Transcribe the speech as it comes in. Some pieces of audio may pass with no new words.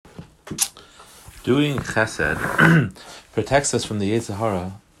Doing chesed protects us from the Yetzer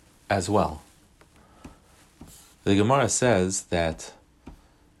Hara as well. The Gemara says that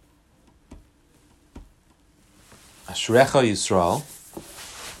Ashrecha Yisrael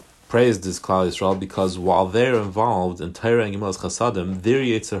praised this Klal Yisrael because while they're involved in Torah and Gemilas Chasadim, their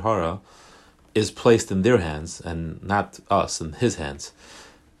Yetzer Hara is placed in their hands and not us, in his hands.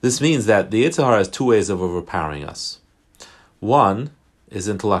 This means that the Yetzer Hara has two ways of overpowering us. One is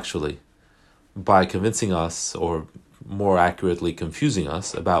intellectually, by convincing us, or more accurately confusing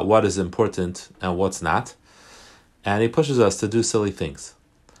us, about what is important and what's not, and he pushes us to do silly things.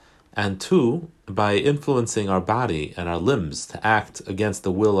 And two, by influencing our body and our limbs to act against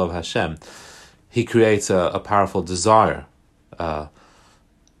the will of Hashem, he creates a powerful desire, a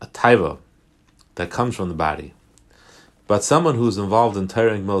taiva, that comes from the body. But someone who's involved in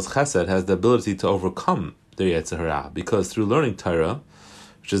Torah and Gemilas Chesed has the ability to overcome their Yetzer Hara, because through learning Torah,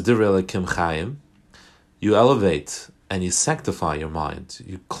 which is Divrei Elokim Chaim, you elevate and you sanctify your mind.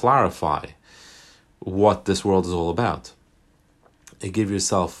 You clarify what this world is all about. You give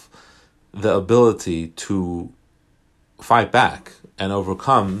yourself the ability to fight back and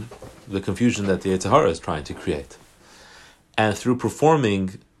overcome the confusion that the Yetzer Hara is trying to create. And through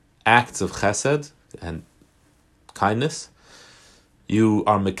performing acts of chesed and kindness, you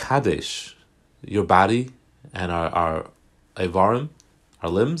are mekadesh, your body and our Eivarim, our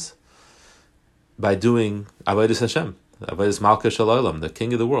limbs, by doing Avodas Hashem, Avodas Malka Shel Olam, the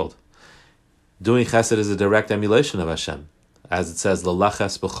King of the world. Doing chesed is a direct emulation of Hashem. As it says,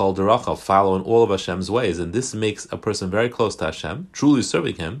 L'leches b'chol derachav, follow in all of Hashem's ways. And this makes a person very close to Hashem, truly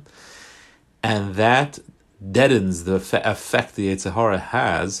serving Him, and that deadens the effect the Yetzer Hara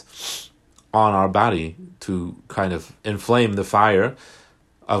has on our body to kind of inflame the fire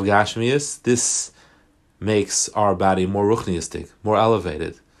of Gashmias. This makes our body more ruchniistic, more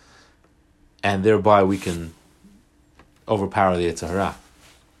elevated, and thereby we can overpower the Yetzer Hara.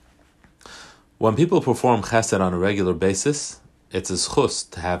 When people perform chesed on a regular basis, it's a schus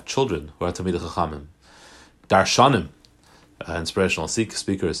to have children who are Talmidei Chachamim, darshanim, inspirational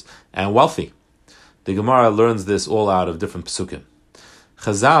speakers, and wealthy. The Gemara learns this all out of different pesukim.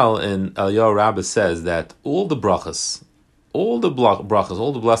 Chazal in Eliyahu Rabbah says that all the brachas, all the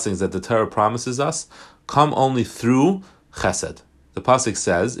blessings that the Torah promises us, come only through chesed. The pasuk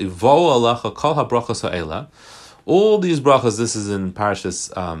says, "Ivo alacha kol habrachas ha'ela." All these brachas, this is in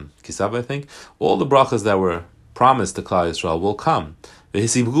Parashas Kisav, I think, all the brachas that were promised to Klal Yisrael will come.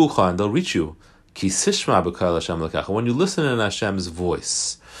 V'hisibgucha, and they'll reach you. Ki sishma b'kol Hashem l'kacha, when you listen in Hashem's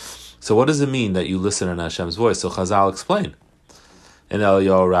voice. So what does it mean that you listen in Hashem's voice? So Chazal explain. In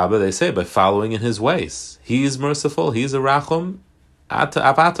Eliyahu Rabbah, they say, by following in his ways. He is merciful, he is a rachum,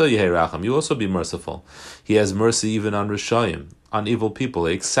 apata yehei rachum, you also be merciful. He has mercy even on Rishayim, on evil people.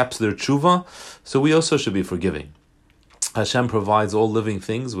 He accepts their tshuva, so we also should be forgiving. Hashem provides all living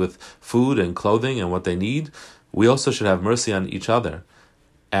things with food and clothing and what they need. We also should have mercy on each other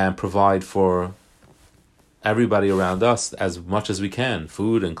and provide for everybody around us as much as we can,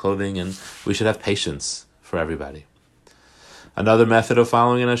 food and clothing, and we should have patience for everybody. Another method of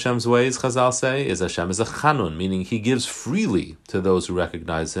following in Hashem's ways, Chazal say, is Hashem is a chanun, meaning He gives freely to those who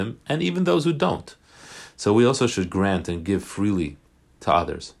recognize Him and even those who don't. So we also should grant and give freely to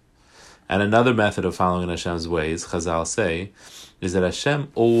others. And another method of following in Hashem's ways, Chazal say, is that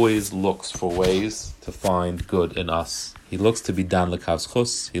Hashem always looks for ways to find good in us. He looks to be dan l'kav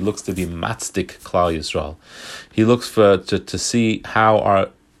zchus. He looks to be matzdik Klal Yisrael. He looks to see how our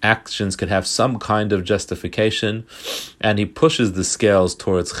actions can have some kind of justification, and He pushes the scales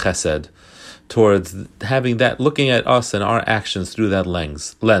towards chesed, towards having that, looking at us and our actions through that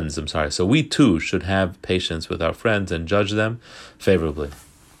lens. So we too should have patience with our friends and judge them favorably.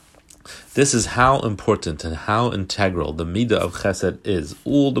 This is how important and how integral the midah of chesed is.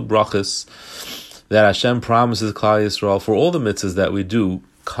 All the brachas that Hashem promises Klal Yisrael for all the mitzvahs that we do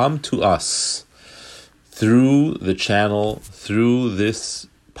come to us through the channel, through this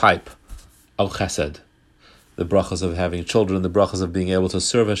pipe of chesed. The brachas of having children, the brachas of being able to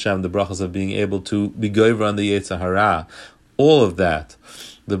serve Hashem, the brachas of being able to be gover on the Yetzer Hara, all of that,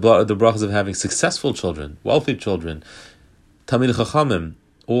 the brachas of having successful children, wealthy children, Talmidei Chachamim,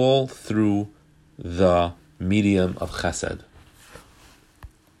 all through the medium of chesed.